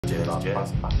Straight up,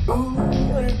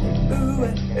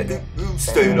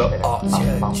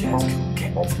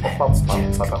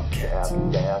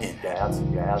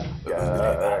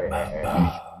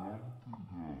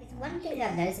 One thing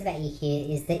that I've noticed about you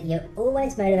here is that you're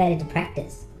always motivated to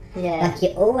practice. Yeah. Like,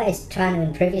 you're always trying to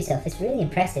improve yourself. It's really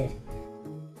impressive.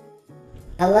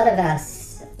 A lot of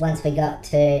us, once we got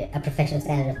to a professional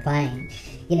standard of playing,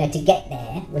 you know, to get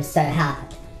there was so hard.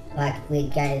 Like,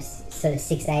 we'd go sort of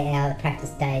 6 to 8 hour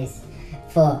practice days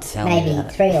for maybe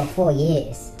 3 or 4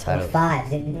 years, or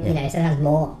 5, you know, sometimes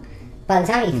more. By the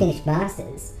time you finish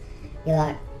masters, you're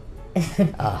like,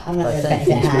 I'm not going to practice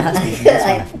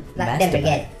that hard. like never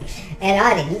again. And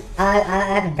I didn't. I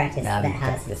haven't practiced that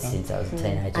hard since I was a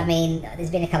teenager. I mean,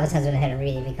 there's been a couple of times when I had a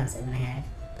really big concert when I have,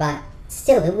 but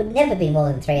still, it would never be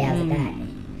more than 3 hours a day.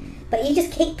 But you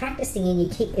just keep practicing and you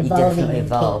keep evolving and keep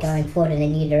going forward in a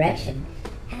new direction.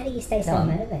 How do you stay so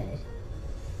motivated?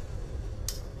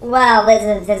 Well,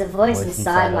 there's a voice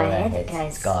inside my head that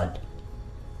goes, it's God.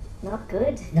 Not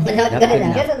good. Not good enough.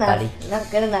 Good enough. Buddy. Not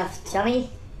good enough, Johnny.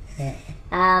 Yeah.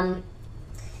 I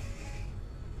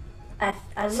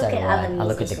look at other musicians. I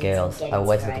look at the girls. I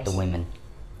always look at the women.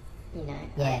 You know,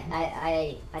 Yeah.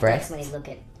 I definitely look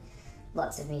at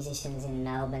lots of musicians in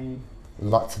Melbourne,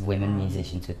 Lots of women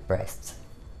musicians with breasts.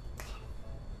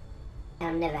 and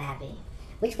I'm never happy.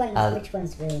 Which one's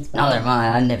really inspiring? Neither am I.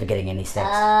 I'm never getting any sex.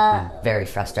 I'm very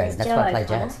frustrated. That's why I play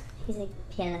jazz. He's a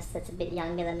pianist that's a bit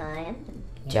younger than I am.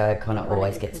 Joe O'Connor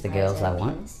always gets the girls I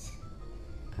want.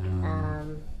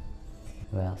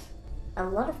 Who else? A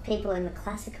lot of people in the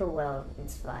classical world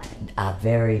inspire me. Are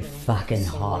very You know, fucking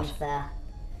Christian hot. Windsor,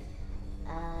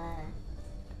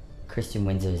 Christian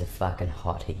Windsor is a fucking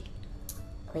hottie.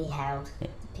 Lee Harold, the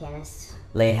pianist.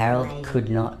 Lee Harold Amazing. could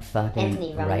not Anthony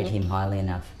fucking Romney. rate him highly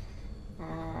enough.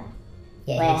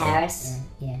 Yeah, Blair he's- Harris.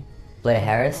 Yeah. Blair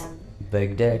Harris,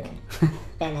 Big Dirk.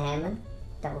 Ben Hanlon,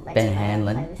 double bass Ben player,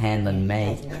 Hanlon, plays- Hanlon me.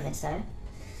 plays in MSO.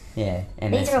 Yeah,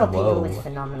 and These it's are all people whoa. with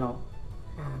phenomenal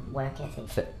work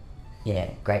ethic. Yeah,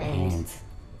 great And- hands.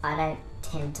 I don't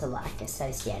tend to like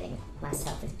associating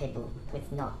myself with people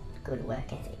with not good work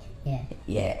ethic. Yeah.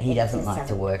 Yeah, he It doesn't just like to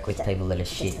doesn't- work with it people that are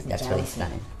just shit. doesn't That's gel what he's with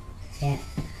me. saying.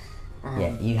 Yeah.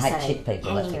 Yeah, you hate so shit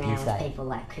people, that's hanging what you around say. with people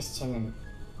like Christian and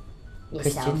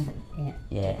yourself Christian? and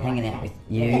Yeah, people hanging like out that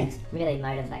with you. really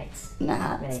motivates.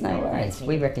 Nah, really it's no motivates worries. me.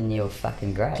 We reckon you're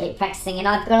fucking great. Keep practicing, and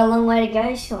I've got a long way to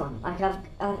go, Sean. Like I've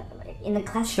in the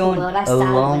classical Sean, world, I a started when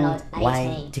I long was 18.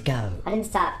 way to go. I didn't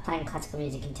start playing classical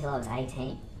music until I was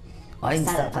 18. I didn't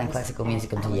started- start playing was- classical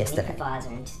music until I was yesterday. an improviser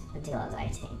until I was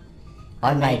 18.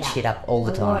 I made up. shit up all the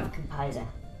I was more of a time. composer.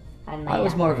 I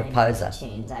was up more of my a own poser.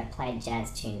 Tunes. I played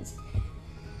jazz tunes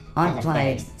I at a very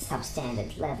played.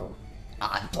 substandard level.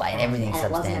 I played everything And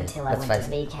it wasn't substandard. until I Let's went face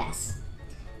to it. VCAS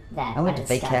that I went to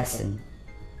discovered VCAS that and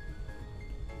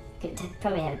could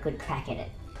probably have a good crack at it.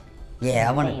 yeah,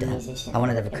 I wanted being a to. musician. I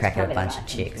wanted to have a It was crack at a probably bunch the of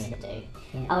right thing chicks. for me to do.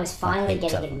 Yeah. I was finally heaps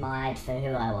of getting them. admired for who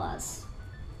I was.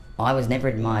 I was never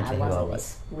admired for I who I wasn't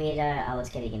was. this weirdo. I was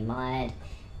getting admired,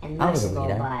 and I was most a of all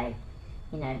weirdo.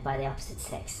 by, by the opposite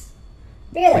sex.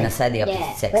 Really? When I say the opposite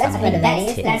Yeah. sex, Well, I that's mean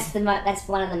motivating, tits. isn't it? That's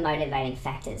one of the motivating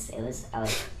factors. I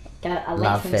went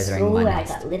Love from feathering school my where I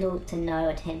nest. got little to no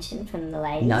attention from the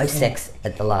ladies. No sex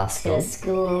at the last To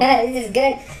school a school, This is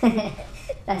good.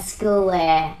 a school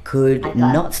where could I got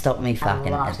not stop me a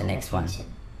fucking lot at the of next one. attention.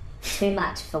 Too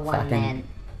much for one Fucking- man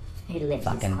who lived his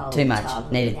fucking whole too much.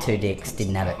 childhood Needed without 2 any dicks,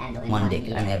 attention didn't have to it. handle in One dick,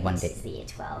 year, only had one which dick. is the year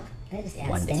 12. That is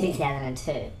One dick. outstanding.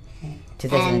 2002.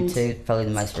 2002, probably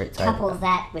the most rich Couple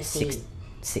that with Six, the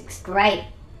six. great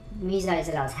musos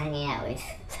that I was hanging out with.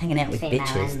 I was hanging out with Female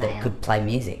bitches and that male. could play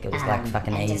music. It was like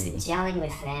fucking and easy. Just gelling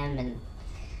with them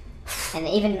and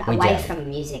even We away gelled. from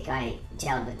music, I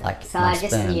gelled with them. Like so my I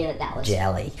just sperm knew that was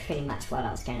jelly. pretty much what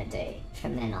I was going to do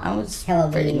from then on. I was How old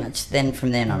were pretty you? much then. From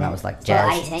then on, I was like Well,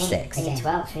 jazz, 18, sex, year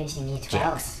 12, finishing year 12.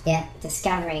 Jacks. Yeah.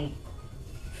 Discovering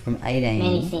From many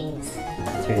 18 things.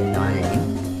 through to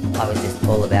 19, I was just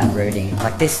all about rooting.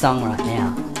 Like this song right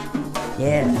now.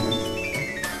 Yeah.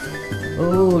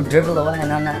 Ooh, dribble away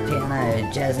and on that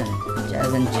piano, jazzing,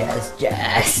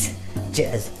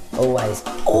 jazz.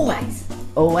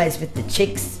 Always with the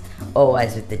chicks,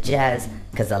 always with the jazz,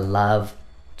 because I love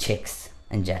chicks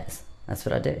and jazz. That's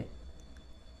what I do.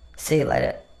 See you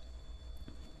later,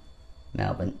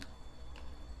 Melbourne.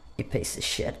 You piece of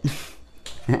shit.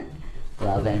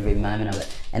 Love every moment of it.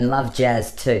 And love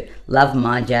jazz too. Love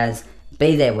my jazz.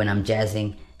 Be there when I'm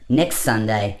jazzing. Next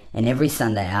Sunday and every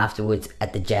Sunday afterwards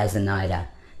at the Jazzinator.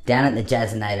 Down at the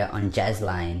Jazzinator on Jazz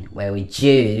Lane, where we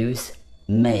choose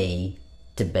me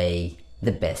to be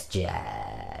the best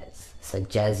jazz. So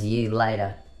jazz you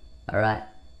later. Alright?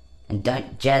 And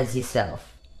don't jazz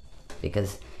yourself,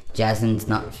 because jazzing's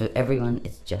not for everyone,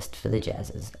 it's just for the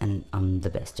jazzers, and I'm the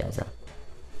best jazzer.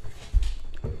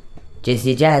 Jizz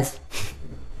your jazz.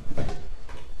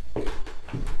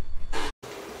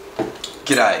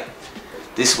 G'day.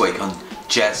 This week on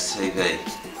Jazz TV,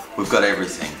 we've got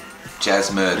everything.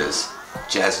 Jazz murders,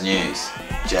 jazz news,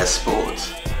 jazz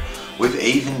sports. We've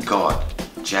even got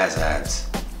jazz ads.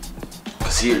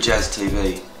 Because here at Jazz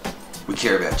TV, we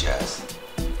care about jazz.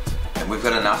 And we've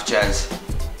got enough jazz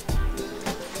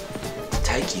to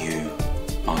take you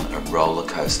on a roller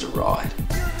coaster ride.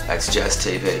 That's Jazz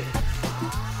TV.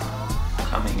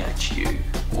 Coming at you,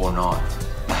 or not,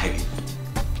 maybe.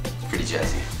 It's pretty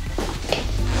jazzy.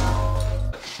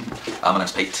 My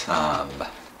name's Pete.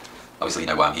 Obviously you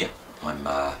know why I'm here.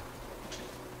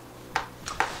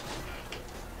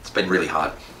 It's been really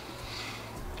hard.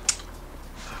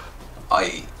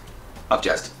 I've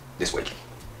jazzed this week.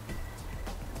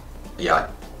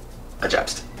 Yeah, I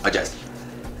jazzed.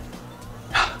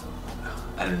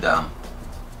 And the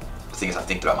thing is, I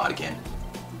think that I might again.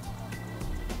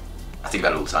 I think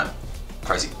about it all the time.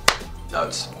 Crazy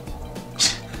notes.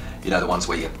 You know, the ones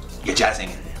where you're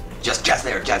jazzing, just jazz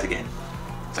there, jazz again.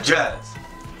 It's like jazz.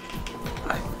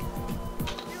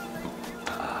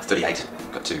 I'm 38,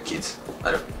 got 2 kids.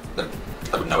 I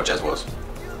wouldn't know what jazz was.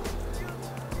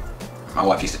 My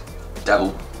wife used to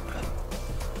dabble.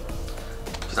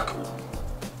 She's not cool.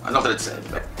 Not that it's a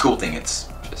cool thing, it's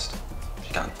just,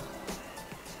 she can't.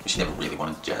 She never really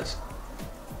wanted jazz.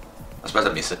 I suppose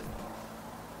I miss it.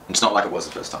 It's not like it was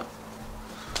the first time.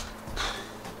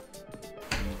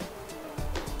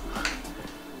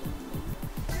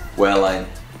 Well,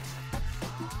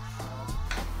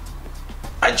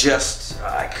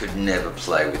 I could never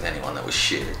play with anyone that was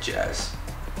shit at jazz.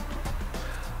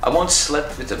 I once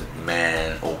slept with a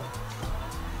man, or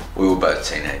we were both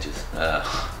teenagers, a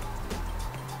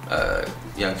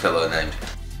young fellow named,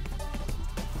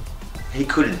 he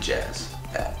couldn't jazz.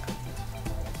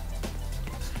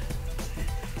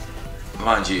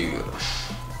 Mind you,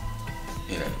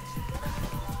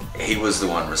 he was the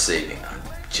one receiving. I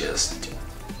just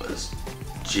was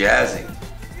jazzing.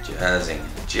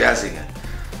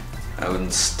 I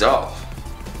wouldn't stop.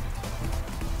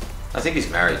 I think he's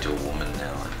married to a woman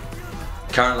now.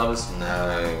 Current lovers?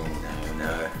 No.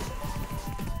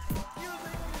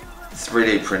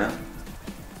 3D printer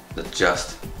that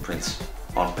just prints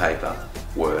on paper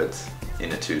words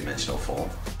in a 2-dimensional form.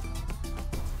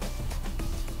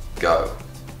 Go.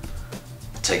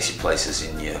 It takes you places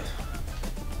in your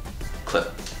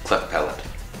cleft palate.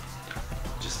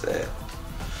 Just there.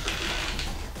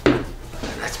 And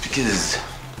that's because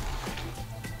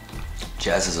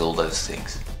jazz is all those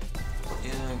things.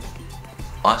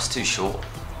 Life's too short.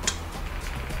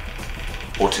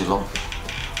 Or too long.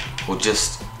 Or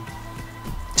just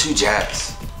too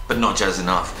jazz, but not jazz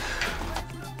enough.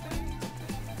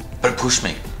 But it pushed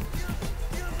me.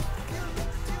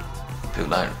 People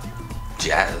don't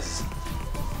jazz,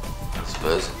 I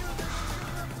suppose.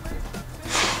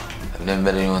 I've never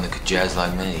met anyone that could jazz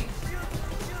like me.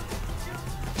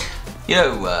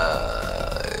 You're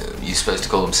supposed to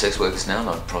call them sex workers now,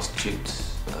 not prostitutes.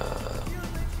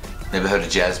 Never heard a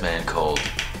jazz man called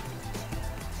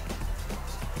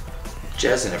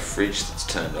jazz in a fridge that's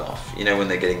turned off. You know when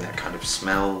they're getting that kind of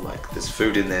smell, like there's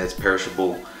food in there, it's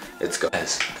perishable, it's got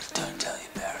jazz.